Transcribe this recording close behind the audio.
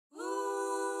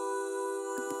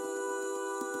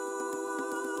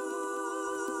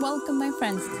Welcome, my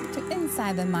friends, to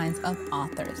Inside the Minds of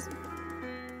Authors.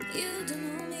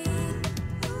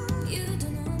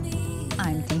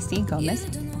 I'm DC Gomez,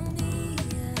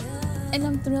 and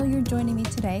I'm thrilled you're joining me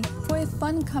today for a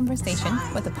fun conversation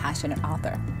with a passionate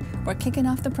author. We're kicking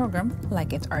off the program,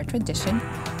 like it's our tradition,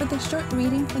 with a short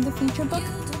reading from the feature book.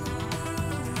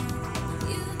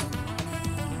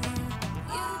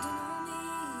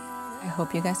 I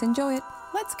hope you guys enjoy it.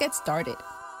 Let's get started.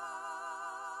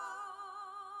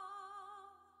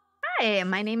 Hi,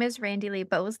 my name is Randi-Lee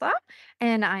Bowslaugh,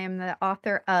 and I am the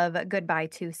author of Goodbye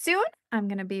Too Soon. I'm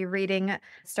going to be reading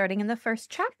starting in the first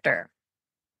chapter.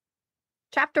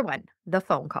 Chapter 1, The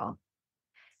Phone Call.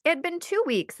 It had been 2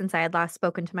 weeks since I had last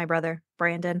spoken to my brother,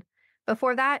 Brandon.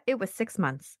 Before that, it was 6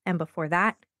 months, and before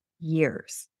that,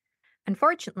 years.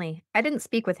 Unfortunately, I didn't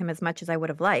speak with him as much as I would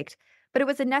have liked, but it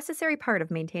was a necessary part of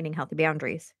maintaining healthy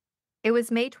boundaries. It was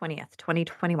May 20th,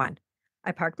 2021.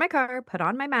 I parked my car, put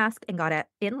on my mask, and got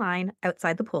in line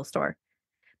outside the pool store.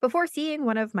 Before seeing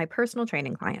one of my personal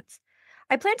training clients,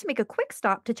 I planned to make a quick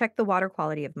stop to check the water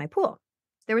quality of my pool.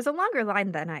 There was a longer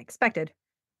line than I expected,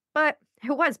 but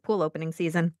it was pool opening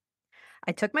season.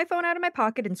 I took my phone out of my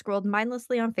pocket and scrolled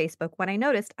mindlessly on Facebook when I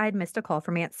noticed I'd missed a call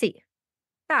from Aunt C.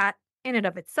 That, in and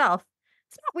of itself,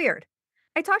 it's not weird.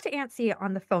 I talked to Aunt C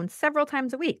on the phone several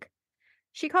times a week.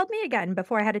 She called me again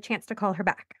before I had a chance to call her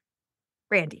back.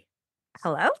 Randy.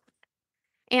 Hello?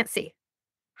 Aunt C.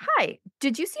 Hi,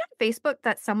 did you see on Facebook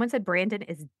that someone said Brandon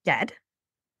is dead?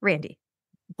 Randy.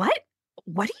 What?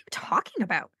 What are you talking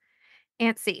about?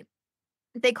 Aunt C.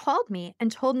 They called me and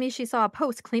told me she saw a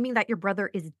post claiming that your brother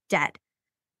is dead.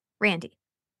 Randy.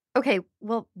 Okay,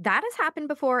 well, that has happened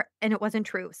before and it wasn't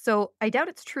true, so I doubt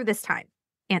it's true this time.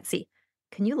 Aunt C.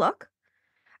 Can you look?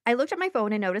 I looked at my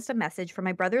phone and noticed a message from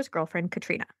my brother's girlfriend,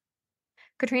 Katrina.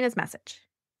 Katrina's message.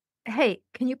 Hey,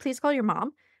 can you please call your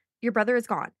mom? Your brother is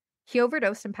gone. He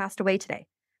overdosed and passed away today.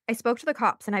 I spoke to the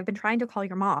cops and I've been trying to call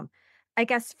your mom. I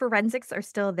guess forensics are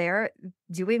still there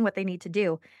doing what they need to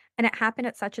do, and it happened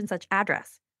at such and such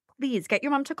address. Please get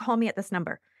your mom to call me at this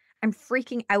number. I'm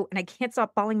freaking out and I can't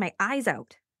stop bawling my eyes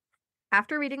out.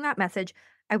 After reading that message,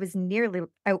 I was nearly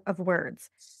out of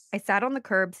words. I sat on the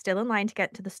curb, still in line to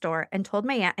get to the store, and told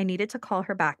my aunt I needed to call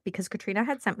her back because Katrina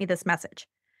had sent me this message.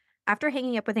 After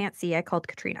hanging up with Aunt C, I called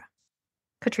Katrina.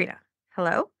 Katrina.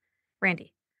 Hello?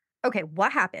 Randy. Okay,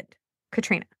 what happened?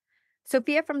 Katrina.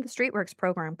 Sophia from the Streetworks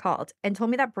program called and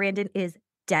told me that Brandon is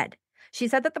dead. She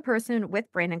said that the person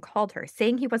with Brandon called her,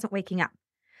 saying he wasn't waking up.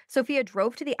 Sophia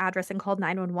drove to the address and called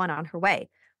 911 on her way.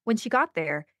 When she got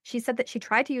there, she said that she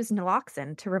tried to use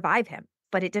naloxone to revive him,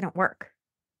 but it didn't work.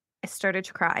 I started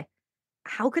to cry.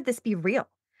 How could this be real?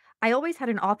 I always had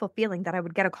an awful feeling that I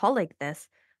would get a call like this,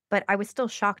 but I was still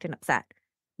shocked and upset.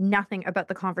 Nothing about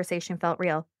the conversation felt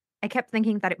real. I kept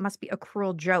thinking that it must be a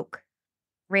cruel joke.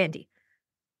 Randy.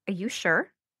 Are you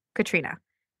sure? Katrina.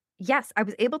 Yes, I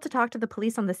was able to talk to the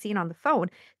police on the scene on the phone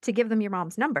to give them your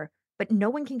mom's number, but no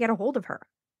one can get a hold of her.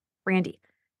 Randy.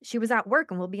 She was at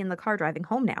work and will be in the car driving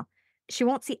home now. She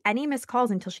won't see any missed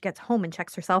calls until she gets home and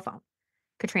checks her cell phone.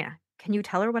 Katrina. Can you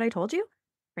tell her what I told you?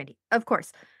 Randy. Of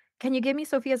course. Can you give me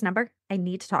Sophia's number? I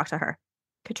need to talk to her.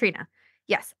 Katrina.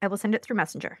 Yes, I will send it through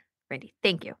Messenger. Randy.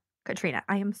 Thank you. Katrina.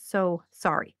 I am so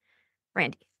sorry.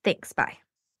 Randy. Thanks. Bye.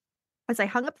 As I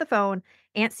hung up the phone,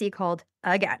 Aunt C called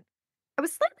again. I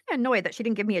was slightly annoyed that she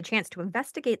didn't give me a chance to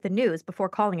investigate the news before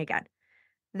calling again,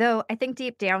 though I think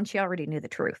deep down she already knew the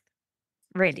truth.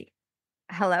 Randy.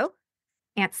 Hello?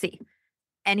 Aunt C.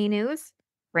 Any news?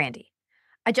 Randy.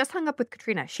 I just hung up with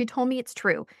Katrina. She told me it's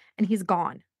true, and he's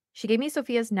gone. She gave me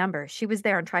Sophia's number. She was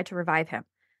there and tried to revive him.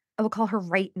 I will call her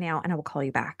right now, and I will call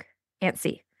you back. Aunt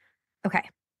C. Okay.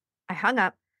 I hung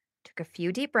up, took a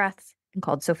few deep breaths, and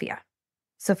called Sophia.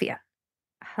 Sophia.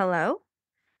 Hello?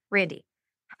 Randy.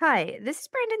 Hi, this is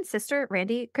Brandon's sister,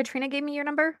 Randy. Katrina gave me your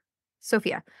number.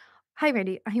 Sophia. Hi,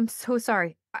 Randy. I am so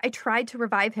sorry. I tried to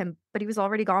revive him, but he was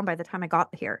already gone by the time I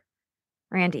got here.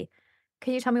 Randy.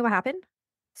 Can you tell me what happened?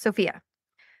 Sophia.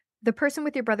 The person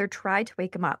with your brother tried to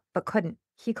wake him up, but couldn't.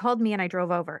 He called me and I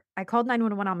drove over. I called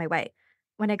 911 on my way.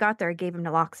 When I got there, I gave him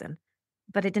naloxone,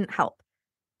 but it didn't help.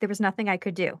 There was nothing I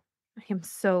could do. I am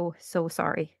so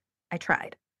sorry. I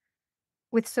tried.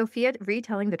 With Sophia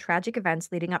retelling the tragic events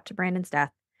leading up to Brandon's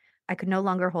death, I could no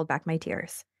longer hold back my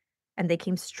tears, and they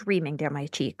came streaming down my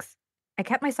cheeks. I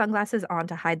kept my sunglasses on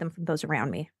to hide them from those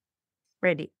around me.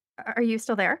 Randy, are you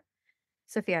still there?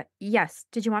 Sophia, yes.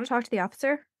 Did you want to talk to the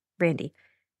officer? Randy,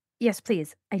 yes,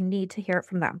 please. I need to hear it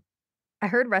from them. I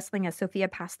heard rustling as Sophia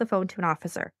passed the phone to an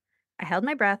officer. I held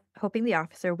my breath, hoping the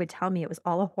officer would tell me it was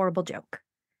all a horrible joke.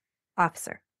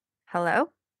 Officer,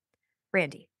 hello?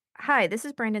 Randy, hi, this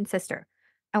is Brandon's sister.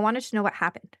 I wanted to know what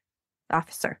happened.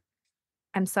 Officer,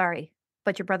 I'm sorry,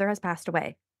 but your brother has passed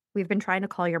away. We've been trying to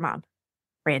call your mom.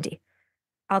 Randy,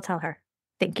 I'll tell her.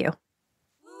 Thank you.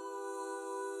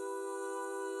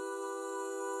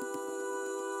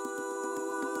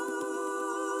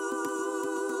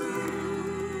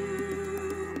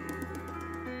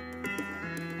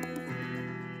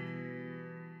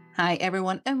 Hi,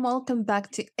 everyone, and welcome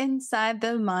back to Inside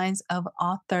the Minds of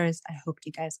Authors. I hope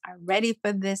you guys are ready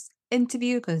for this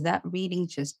interview because that reading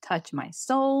just touched my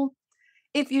soul.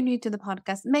 If you're new to the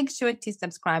podcast, make sure to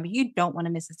subscribe. You don't want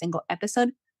to miss a single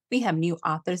episode. We have new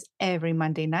authors every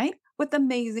Monday night with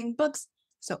amazing books.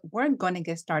 So we're going to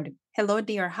get started. Hello,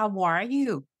 dear. How are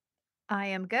you? I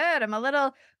am good. I'm a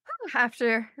little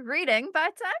after reading,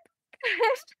 but I'm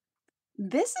good.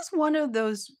 This is one of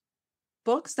those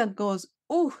books that goes,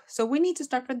 oh, so we need to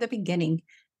start from the beginning.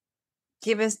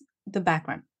 Give us the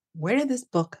background. Where did this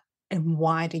book and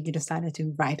why did you decide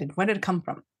to write it? Where did it come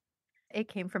from? It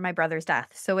came from my brother's death.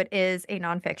 So it is a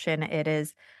nonfiction. It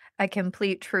is a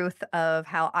complete truth of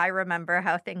how I remember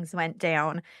how things went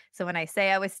down. So when I say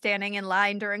I was standing in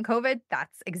line during COVID,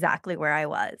 that's exactly where I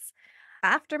was.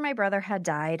 After my brother had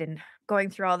died and going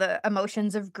through all the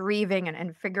emotions of grieving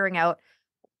and figuring out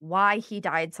why he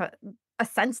died, so a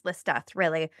senseless death,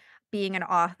 really. Being an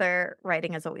author,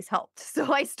 writing has always helped.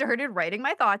 So I started writing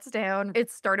my thoughts down.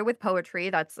 It started with poetry.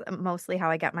 That's mostly how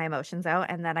I get my emotions out.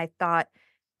 And then I thought,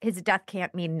 his death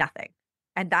can't mean nothing.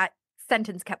 And that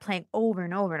sentence kept playing over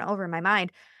and over and over in my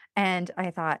mind. And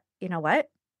I thought, you know what?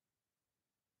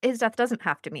 His death doesn't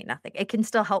have to mean nothing. It can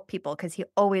still help people because he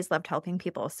always loved helping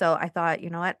people. So I thought, you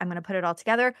know what? I'm going to put it all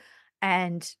together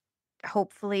and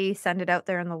hopefully send it out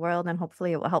there in the world and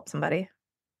hopefully it will help somebody.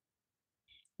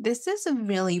 This is a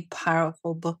really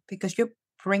powerful book because you're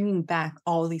bringing back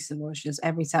all these emotions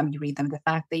every time you read them. The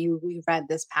fact that you reread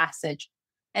this passage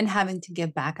and having to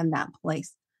get back in that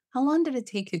place. How long did it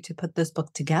take you to put this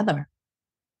book together?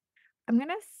 I'm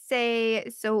gonna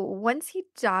say so once he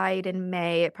died in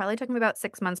May, it probably took me about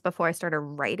 6 months before I started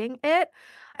writing it,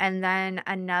 and then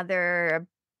another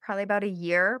probably about a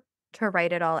year to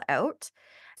write it all out.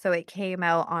 So it came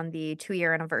out on the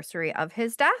 2-year anniversary of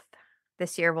his death.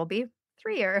 This year will be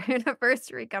 3-year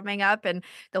anniversary coming up and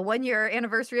the 1-year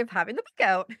anniversary of having the book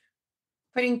out.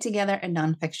 Putting together a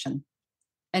nonfiction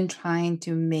and trying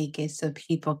to make it so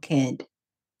people could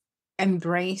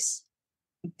embrace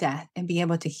death and be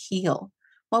able to heal.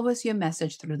 What was your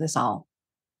message through this all?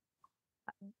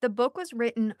 The book was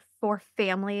written for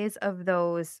families of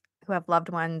those who have loved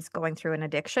ones going through an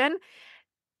addiction.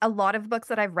 A lot of books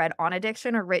that I've read on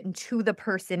addiction are written to the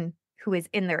person who is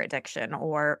in their addiction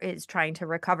or is trying to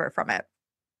recover from it.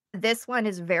 This one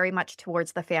is very much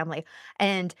towards the family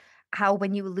and how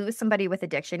when you lose somebody with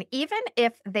addiction, even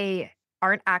if they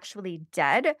aren't actually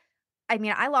dead, I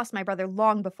mean, I lost my brother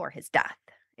long before his death.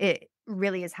 It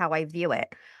really is how I view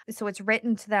it. So it's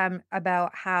written to them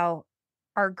about how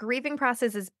our grieving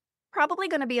process is probably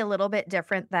going to be a little bit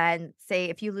different than, say,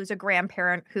 if you lose a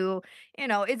grandparent who,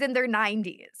 is in their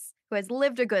 90s, who has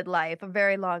lived a good life, a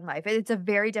very long life. It's a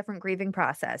very different grieving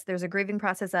process. There's a grieving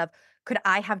process of, could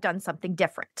I have done something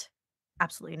different?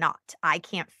 Absolutely not. I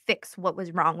can't fix what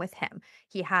was wrong with him.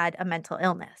 He had a mental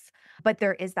illness. But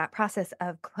there is that process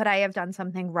of, could I have done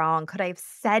something wrong? Could I have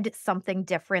said something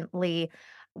differently?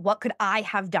 What could I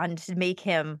have done to make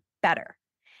him better?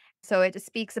 So it just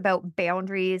speaks about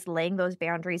boundaries, laying those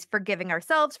boundaries, forgiving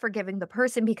ourselves, forgiving the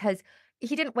person because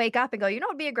he didn't wake up and go, it'd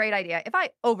be a great idea if I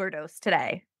overdose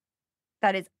today.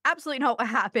 That is absolutely not what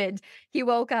happened. He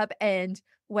woke up and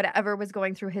whatever was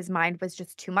going through his mind was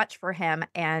just too much for him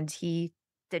and he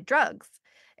did drugs.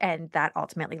 And that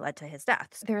ultimately led to his death.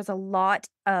 So there's a lot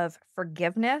of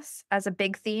forgiveness as a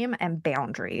big theme and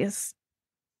boundaries.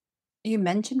 You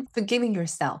mentioned forgiving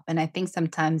yourself. And I think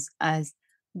sometimes as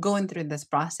going through this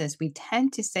process, we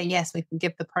tend to say, yes, we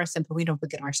forgive the person, but we don't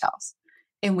forgive ourselves.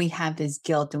 And we have this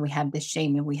guilt and we have this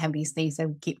shame and we have these things that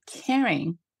we keep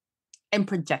carrying and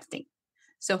projecting.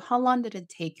 So, how long did it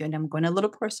take you? And I'm going a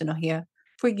little personal here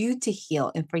for you to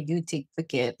heal and for you to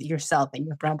forgive yourself and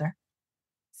your brother.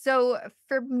 So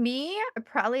for me,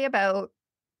 probably about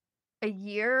a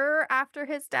year after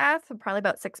his death, probably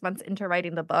about 6 months into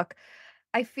writing the book,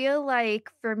 I feel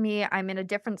like for me, I'm in a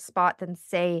different spot than,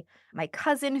 say, my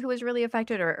cousin who was really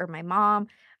affected or my mom,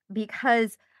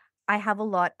 because I have a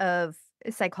lot of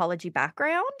psychology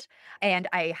background and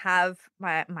I have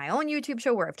my own YouTube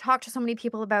show where I've talked to so many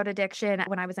people about addiction.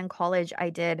 When I was in college,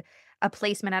 I did a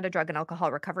placement at a drug and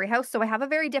alcohol recovery house. So I have a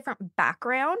very different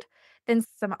background than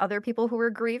some other people who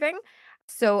were grieving.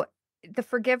 So the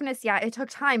forgiveness, yeah, it took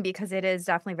time because it is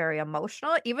definitely very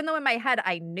emotional. Even though in my head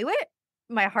I knew it,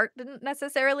 my heart didn't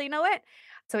necessarily know it.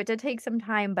 So it did take some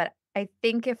time, but I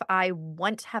think if I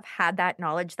wouldn't have had that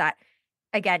knowledge that,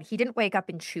 again, he didn't wake up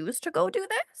and choose to go do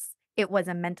this. It was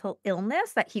a mental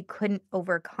illness that he couldn't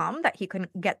overcome, that he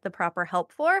couldn't get the proper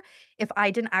help for. If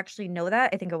I didn't actually know that,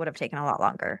 I think it would have taken a lot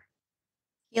longer.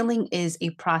 Healing is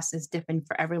a process different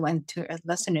for everyone. To our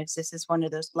listeners, this is one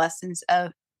of those lessons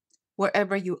of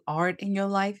wherever you are in your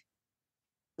life,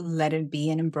 let it be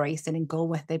and embrace it and go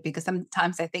with it. Because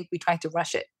sometimes I think we try to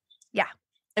rush it Yeah.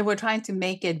 and we're trying to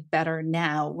make it better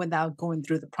now without going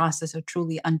through the process of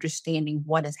truly understanding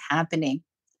what is happening.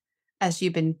 As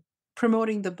you've been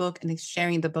promoting the book and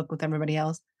sharing the book with everybody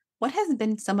else, what has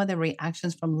been some of the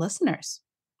reactions from listeners?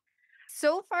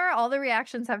 So far, all the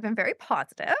reactions have been very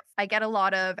positive. I get a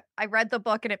lot of, I read the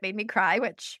book and it made me cry,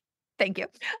 which thank you.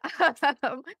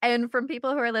 And from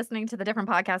people who are listening to the different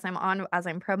podcasts I'm on as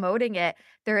I'm promoting it,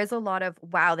 there is a lot of,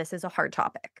 wow, this is a hard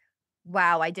topic.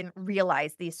 Wow, I didn't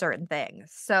realize these certain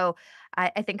things. So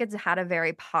I think it's had a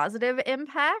very positive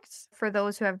impact for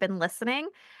those who have been listening.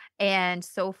 And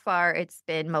so far, it's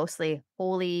been mostly,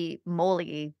 holy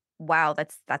moly, wow,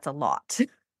 that's a lot.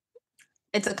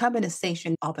 It's a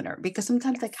conversation opener because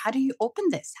sometimes, like, Yes. how do you open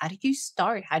this? How do you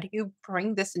start? How do you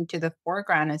bring this into the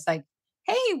foreground? It's like,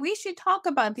 hey, we should talk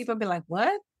about it. People be like,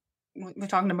 what? We're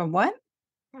talking about what?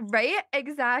 Right?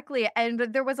 Exactly. And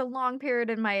there was a long period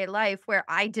in my life where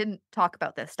I didn't talk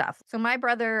about this stuff. So my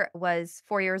brother was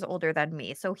 4 years older than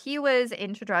me. So he was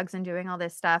into drugs and doing all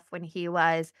this stuff when he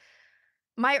was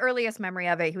my earliest memory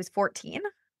of it, he was 14,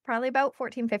 probably about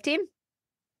 14, 15.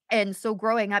 And so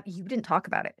growing up, you didn't talk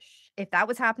about it. If that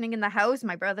was happening in the house,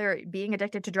 my brother being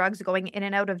addicted to drugs, going in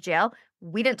and out of jail,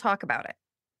 we didn't talk about it.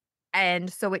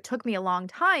 And so it took me a long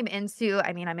time into,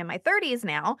 I mean, I'm in my 30s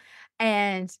now,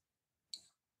 and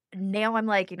now I'm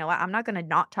like, you know what? I'm not going to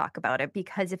not talk about it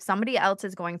because if somebody else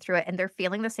is going through it and they're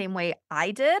feeling the same way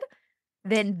I did,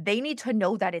 then they need to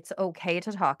know that it's okay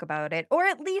to talk about it or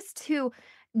at least to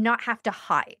not have to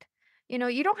hide.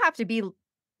 You don't have to be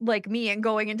like me and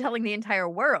going and telling the entire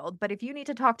world, but if you need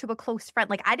to talk to a close friend,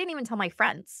 like I didn't even tell my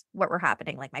friends what were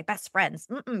happening, like my best friends.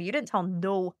 You didn't tell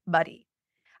nobody.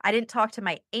 I didn't talk to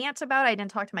my aunt about it. I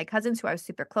didn't talk to my cousins who I was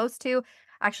super close to.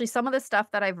 Actually, some of the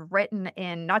stuff that I've written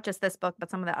in not just this book,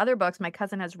 but some of the other books, my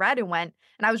cousin has read and went,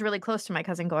 and I was really close to my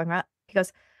cousin going, he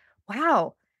goes,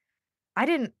 wow, I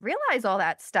didn't realize all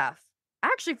that stuff. I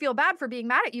actually feel bad for being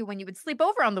mad at you when you would sleep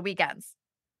over on the weekends.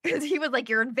 Because he was like,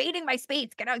 you're invading my space.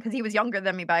 Get out. Because he was younger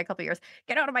than me by a couple years.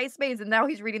 Get out of my space. And now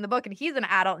he's reading the book and he's an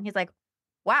adult. And he's like,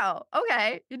 wow,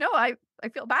 okay. I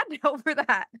feel bad now for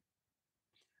that.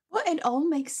 Well, it all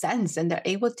makes sense. And they're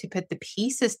able to put the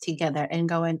pieces together and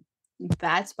going,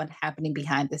 that's what's happening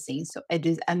behind the scenes. So it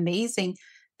is amazing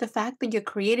the fact that you're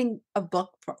creating a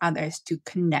book for others to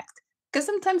connect. Because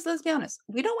sometimes, let's be honest,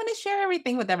 we don't want to share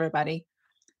everything with everybody.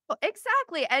 Well,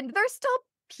 exactly. And there's still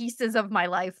pieces of my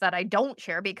life that I don't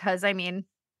share because I mean,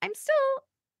 I'm still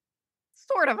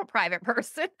sort of a private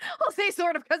person. I'll say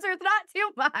sort of because there's not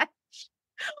too much.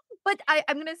 But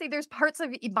I'm going to say there's parts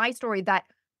of my story that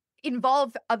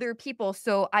involve other people.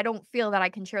 So I don't feel that I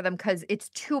can share them because it's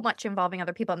too much involving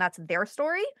other people and that's their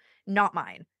story, not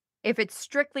mine. If it's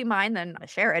strictly mine, then I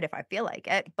share it if I feel like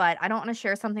it. But I don't want to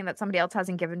share something that somebody else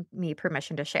hasn't given me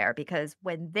permission to share because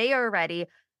when they are ready,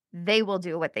 they will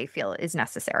do what they feel is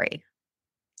necessary.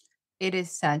 It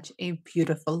is such a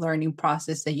beautiful learning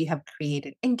process that you have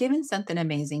created and given something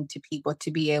amazing to people to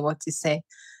be able to say,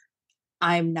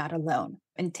 I'm not alone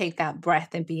and take that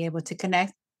breath and be able to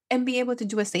connect and be able to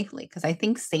do it safely. Because I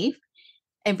think safe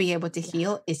and be able to Yeah.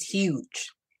 heal is huge.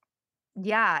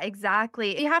 Yeah,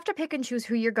 exactly. You have to pick and choose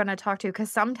who you're going to talk to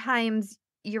because sometimes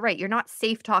you're right. You're not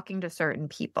safe talking to certain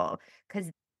people because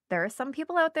there are some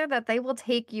people out there that they will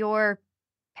take your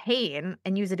pain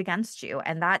and use it against you.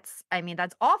 And I mean,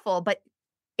 that's awful, but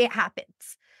it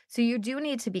happens. So you do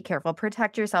need to be careful,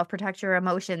 protect yourself, protect your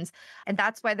emotions. And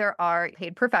that's why there are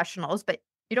paid professionals, but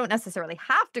you don't necessarily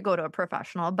have to go to a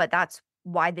professional, but that's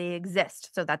why they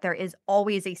exist so that there is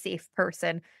always a safe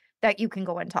person that you can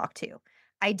go and talk to.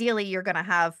 Ideally, you're going to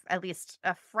have at least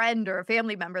a friend or a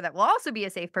family member that will also be a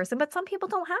safe person, but some people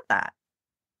don't have that.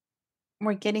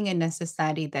 We're getting in a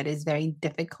society that is very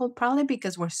difficult, probably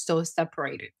because we're so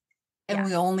separated and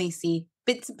we Yes. only see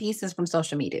bits and pieces from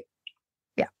social media.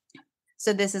 Yeah.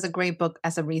 So this is a great book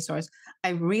as a resource. I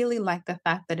really like the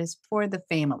fact that it's for the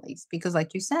families because,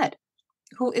 like you said,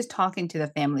 who is talking to the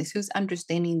families? Who's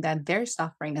understanding that they're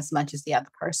suffering as much as the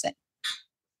other person?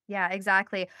 Yeah,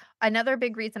 exactly. Another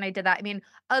big reason I did that, I mean,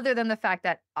 other than the fact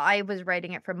that I was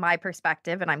writing it from my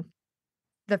perspective and I'm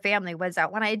the family was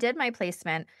that when I did my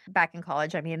placement back in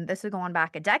college, I mean, this is going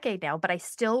back a decade now, but I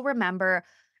still remember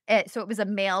So it was a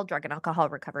male drug and alcohol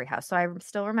recovery house. So I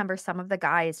still remember some of the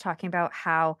guys talking about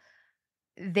how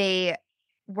they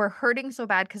were hurting so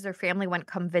bad because their family wouldn't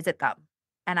come visit them.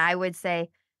 And I would say,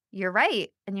 "You're right."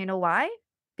 And you know why?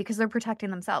 Because they're protecting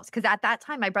themselves. Because at that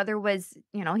time, my brother was,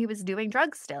 he was doing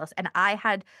drugs still. And I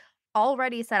had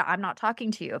already said, "I'm not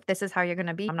talking to you. If this is how you're going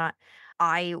to be, I'm not."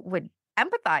 I would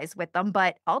empathize with them.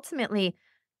 But ultimately,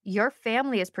 your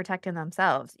family is protecting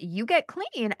themselves. You get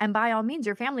clean, and by all means,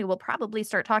 your family will probably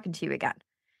start talking to you again.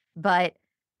 But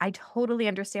I totally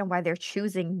understand why they're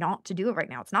choosing not to do it right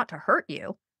now. It's not to hurt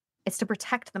you, it's to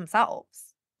protect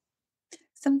themselves.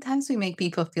 Sometimes we make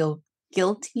people feel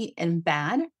guilty and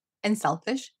bad and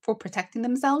selfish for protecting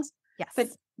themselves, but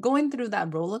Yes, going through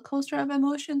that roller coaster of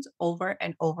emotions over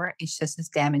and over is just as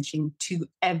damaging to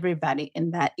everybody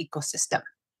in that ecosystem.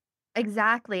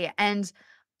 exactly. And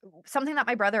something that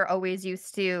my brother always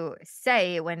used to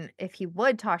say if he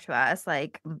would talk to us,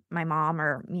 like my mom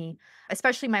or me,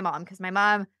 especially my mom, because my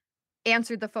mom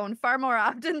answered the phone far more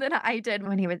often than I did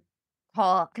when he would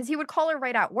call, because he would call her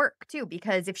right at work too.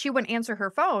 Because if she wouldn't answer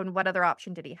her phone, what other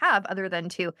option did he have other than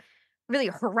to really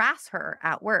harass her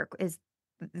at work is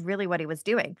really what he was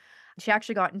doing. She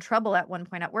actually got in trouble at one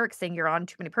point at work saying, "You're on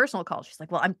too many personal calls." She's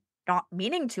like, "Well, I'm not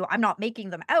meaning to. I'm not making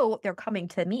them out. They're coming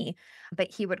to me."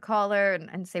 But he would call her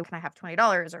and say, "Can I have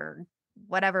 $20?" or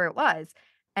whatever it was.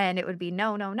 And it would be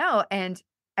no, no, no. And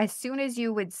as soon as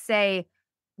you would say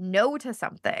no to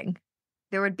something,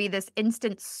 there would be this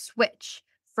instant switch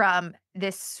from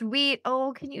this sweet,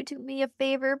 "Oh, can you do me a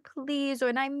favor, please?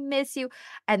 And I miss you."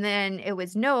 And then it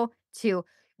was no to,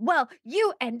 "Well,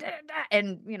 you and da, da,"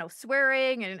 and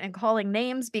swearing and calling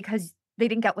names because they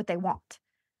didn't get what they want.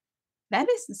 That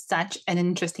is such an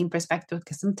interesting perspective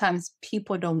because sometimes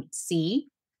people don't see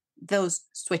those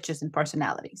switches in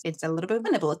personalities. It's a little bit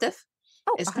manipulative,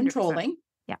 Oh, it's 100%. controlling,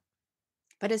 Yeah.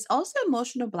 but it's also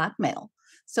emotional blackmail.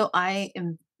 So I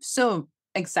am so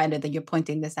excited that you're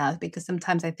pointing this out because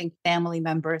sometimes I think family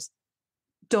members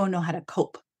don't know how to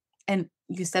cope. And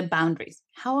you said boundaries.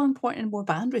 How important were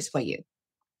boundaries for you?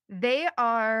 They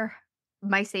are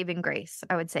my saving grace,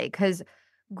 I would say, because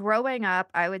growing up,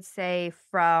 I would say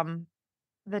from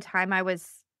the time I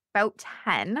was about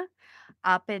 10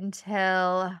 up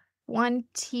until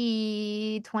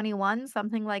 2021,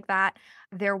 something like that,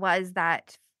 there was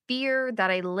that fear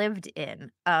that I lived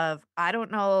in of, I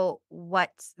don't know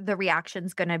what the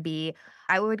reaction's gonna be.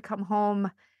 I would come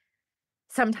home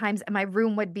sometimes and my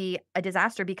room would be a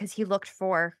disaster because he looked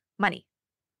for money,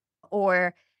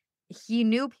 or he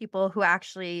knew people who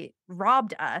actually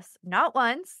robbed us, not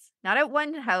once, not at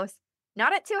one house,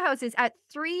 not at two houses, at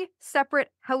three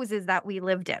separate houses that we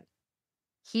lived in.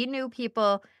 He knew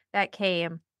people that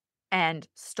came and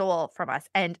stole from us.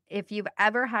 And if you've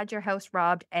ever had your house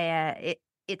robbed,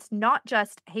 it's not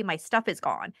just, "Hey, my stuff is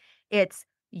gone." It's,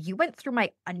 "You went through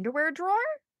my underwear drawer?"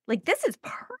 Like, this is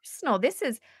personal. This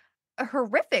is a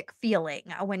horrific feeling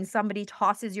when somebody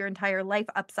tosses your entire life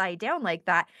upside down like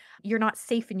that. You're not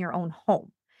safe in your own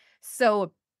home.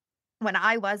 So when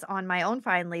I was on my own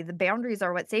finally, the boundaries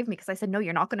are what saved me because I said, "No,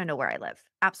 you're not going to know where I live.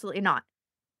 Absolutely not."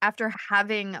 After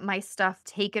having my stuff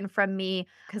taken from me,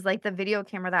 because like the video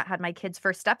camera that had my kids'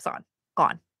 first steps on,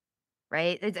 gone,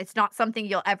 right? It's not something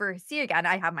you'll ever see again.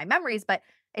 I have my memories, but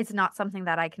it's not something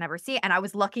that I can ever see. And I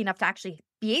was lucky enough to actually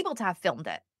be able to have filmed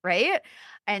it, right?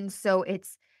 And so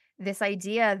it's this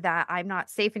idea that I'm not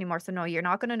safe anymore. So, no, you're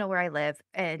not going to know where I live.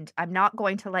 And I'm not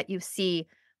going to let you see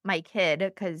my kid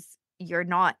because you're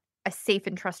not a safe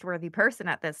and trustworthy person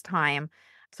at this time.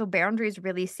 So, boundaries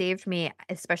really saved me,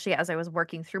 especially as I was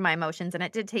working through my emotions. And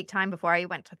it did take time before I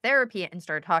went to therapy and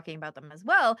started talking about them as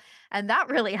well. And that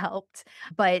really helped.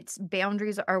 But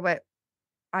boundaries are what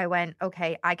I went,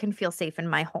 "Okay, I can feel safe in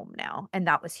my home now." And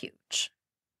that was huge.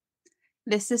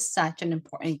 This is such an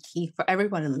important key for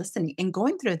everyone listening. And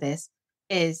going through this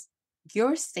is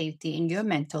your safety and your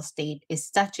mental state is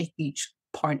such a huge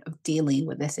part of dealing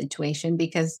with this situation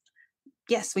because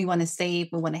yes, we want to save,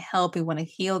 we want to help, we want to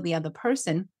heal the other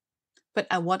person, but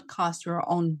at what cost to our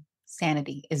own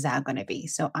sanity is that going to be?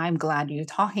 So I'm glad you're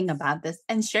talking about this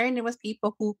and sharing it with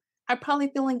people who are probably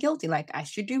feeling guilty, like I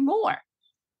should do more.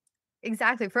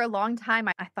 Exactly. For a long time,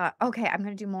 I thought, "Okay, I'm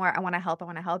going to do more. I want to help. I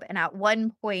want to help." And at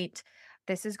one point,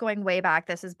 this is going way back.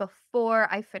 This is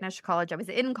before I finished college. I was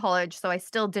in college, so I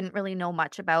still didn't really know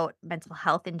much about mental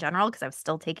health in general because I was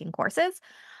still taking courses.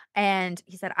 And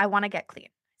he said, "I want to get clean."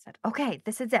 I said, "Okay,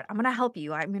 this is it. I'm going to help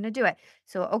you. I'm going to do it."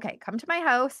 So, okay, come to my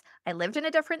house. I lived in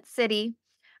a different city.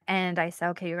 And I said,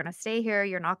 "Okay, you're going to stay here.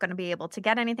 You're not going to be able to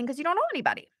get anything because you don't know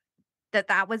anybody."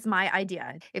 That was my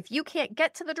idea. If you can't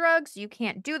get to the drugs, you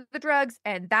can't do the drugs,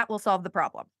 and that will solve the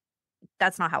problem.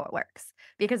 That's not how it works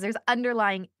because there's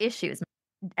underlying issues.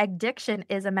 Addiction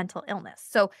is a mental illness.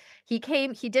 So he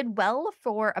did well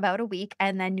for about a week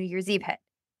and then New Year's Eve hit.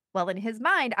 Well, in his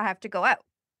mind, I have to go out.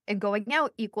 And going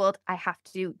out equaled I have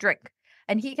to drink.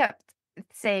 And he kept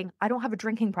saying, I don't have a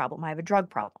drinking problem. I have a drug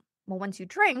problem. Well, once you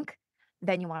drink,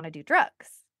 then you want to do drugs.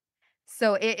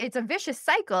 So it's a vicious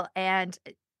cycle. And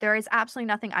there is absolutely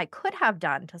nothing I could have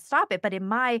done to stop it. But in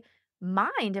my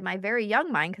mind, in my very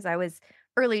young mind, because I was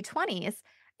early 20s,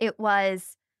 it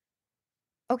was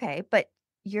okay, but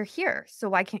you're here. So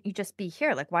why can't you just be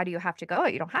here? Like, why do you have to go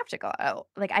out? You don't have to go out.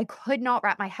 Like, I could not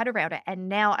wrap my head around it. And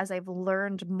now, as I've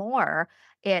learned more,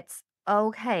 it's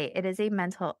okay, it is a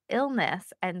mental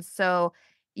illness. And so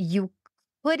you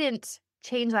couldn't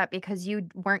change that because you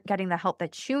weren't getting the help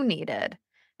that you needed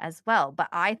as well. But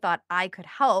I thought I could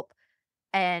help.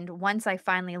 And once I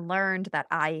finally learned that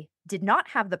I did not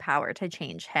have the power to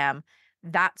change him,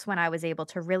 that's when I was able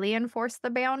to really enforce the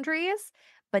boundaries.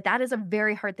 But that is a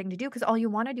very hard thing to do because all you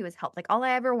want to do is help. Like, all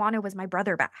I ever wanted was my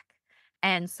brother back.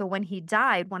 And so when he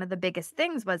died, one of the biggest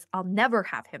things was I'll never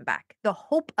have him back. The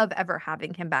hope of ever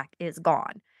having him back is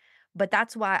gone. But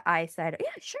that's why I said, yeah,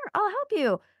 sure, I'll help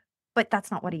you. But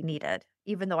that's not what he needed.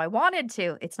 Even though I wanted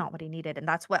to, it's not what he needed. And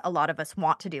that's what a lot of us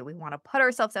want to do. We want to put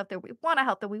ourselves out there. We want to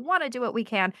help them. We want to do what we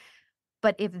can.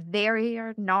 But if they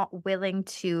are not willing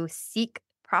to seek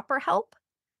proper help,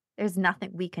 there's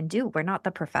nothing we can do. We're not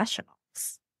the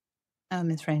professionals. Oh,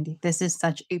 Miss Randy, this is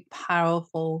such a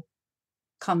powerful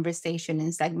conversation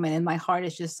and segment. And my heart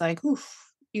is just like,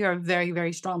 oof, you're a very,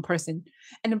 very strong person.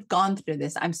 And I've gone through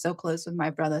this. I'm so close with my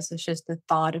brothers. It's just the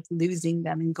thought of losing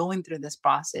them and going through this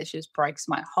process just breaks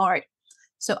my heart.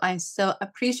 So I so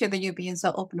appreciate that you being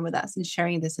so open with us and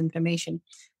sharing this information.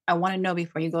 I want to know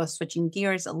before you go switching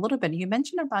gears a little bit. You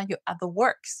mentioned about your other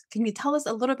works. Can you tell us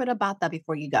a little bit about that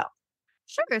before you go?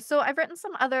 Sure. So I've written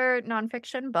some other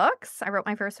nonfiction books. I wrote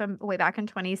my first one way back in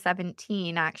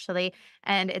 2017, actually.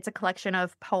 And it's a collection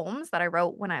of poems that I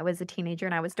wrote when I was a teenager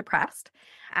and I was depressed.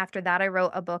 After that, I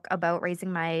wrote a book about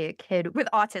raising my kid with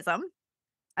autism.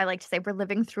 I like to say we're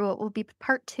living through it will be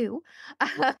part two.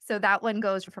 So that one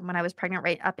goes from when I was pregnant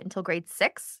right up until grade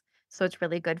 6. So it's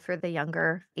really good for the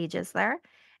younger ages there.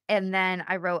 And then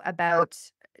I wrote about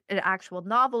an actual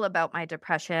novel about my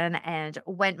depression and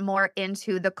went more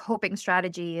into the coping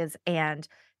strategies and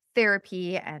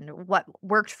therapy and what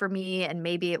worked for me and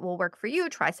maybe it will work for you.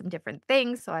 Try some different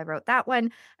things. So I wrote that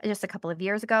one just a couple of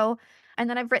years ago. And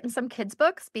then I've written some kids'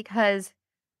 books because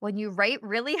when you write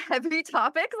really heavy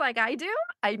topics like I do,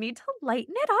 I need to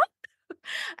lighten it up.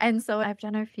 And so I've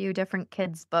done a few different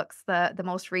kids' books. The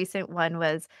most recent one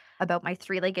was about my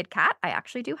three-legged cat. I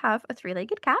actually do have a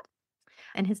three-legged cat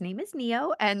and his name is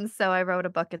Neo. And so I wrote a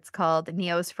book. It's called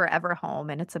Neo's Forever Home,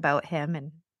 and it's about him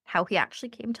and how he actually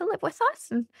came to live with us.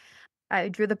 And I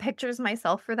drew the pictures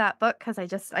myself for that book because I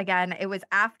just, again, it was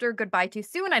after Goodbye Too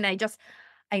Soon, and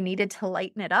I needed to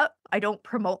lighten it up. I don't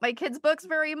promote my kids' books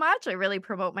very much. I really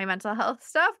promote my mental health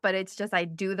stuff, but it's just I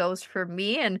do those for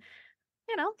me, and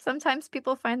sometimes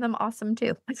people find them awesome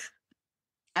too.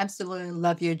 Absolutely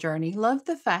love your journey. Love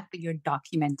the fact that you're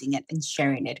documenting it and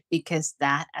sharing it because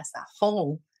that as a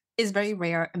whole is very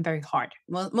rare and very hard.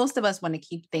 Well, most of us want to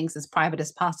keep things as private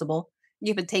as possible.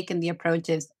 You've been taking the approach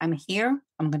is I'm here,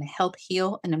 I'm going to help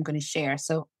heal, and I'm going to share.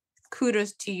 So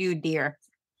kudos to you, dear.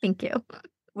 Thank you.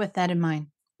 With that in mind,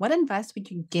 what advice would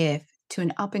you give to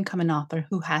an up and coming author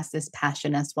who has this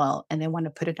passion as well and they want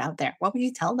to put it out there? What would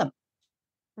you tell them?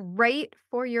 Write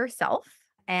for yourself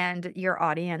and your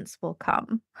audience will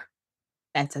come.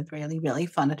 That's a really, really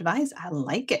fun advice. I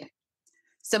like it.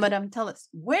 So, Madam, tell us,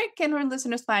 where can our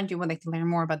listeners find you when they can learn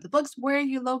more about the books? Where are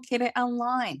you located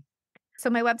online? So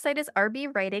my website is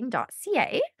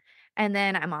rbwriting.ca. And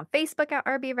then I'm on Facebook at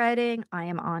RB Writing. I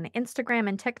am on Instagram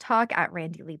and TikTok at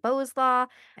Randi-Lee Bowslaugh.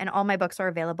 And all my books are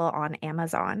available on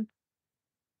Amazon.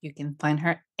 You can find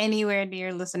her anywhere,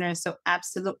 dear listeners. So,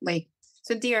 absolutely.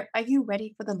 So, dear, are you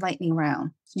ready for the lightning round?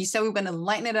 You said we were going to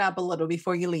lighten it up a little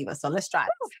before you leave us. So, let's try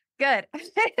Ooh, good.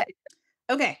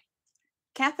 Okay.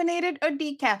 Caffeinated or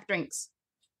decaf drinks?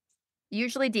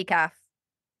 Usually decaf.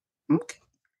 Okay.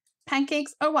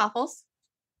 Pancakes or waffles?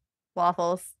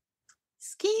 Waffles.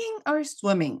 Skiing or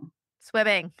swimming?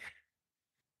 Swimming.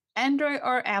 Android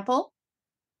or Apple?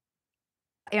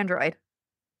 Android.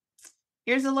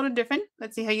 Here's a little different.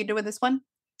 Let's see how you do with this one.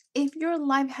 If your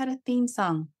life had a theme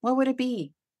song, what would it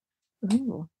be?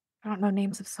 Ooh, I don't know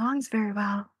names of songs very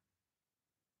well.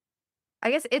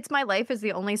 I guess It's My Life is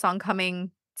the only song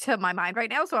coming to my mind right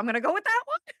now, so I'm going to go with that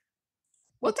one.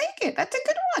 We'll take it. That's a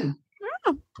good one.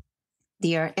 Yeah.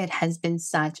 Dear, it has been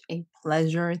such a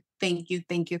pleasure. Thank you.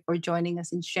 Thank you for joining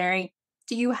us and sharing.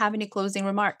 Do you have any closing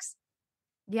remarks?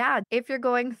 Yeah, if you're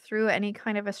going through any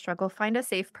kind of a struggle, find a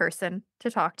safe person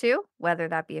to talk to, whether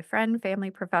that be a friend,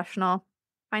 family, professional.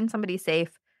 Find somebody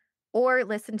safe or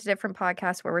listen to different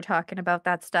podcasts where we're talking about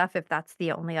that stuff if that's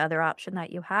the only other option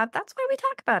that you have. That's why we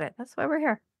talk about it. That's why we're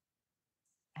here.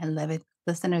 I love it.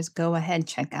 Listeners, go ahead,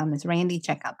 check out Ms. Randy,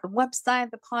 check out the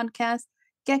website, the podcast,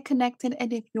 get connected.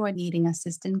 And if you are needing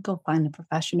assistance, go find a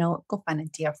professional, go find a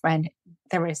dear friend.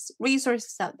 There is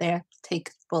resources out there to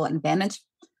take full advantage.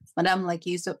 Madam, like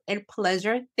you, so a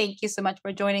pleasure. Thank you so much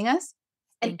for joining us.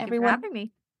 And Thank you for everyone, having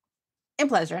me. a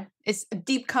pleasure. It's a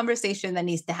deep conversation that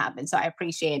needs to happen. So I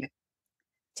appreciate it.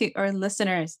 To our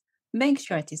listeners, make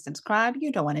sure to subscribe.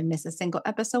 You don't want to miss a single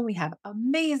episode. We have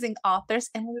amazing authors,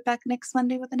 and we'll be back next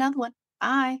Monday with another one.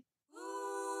 Bye.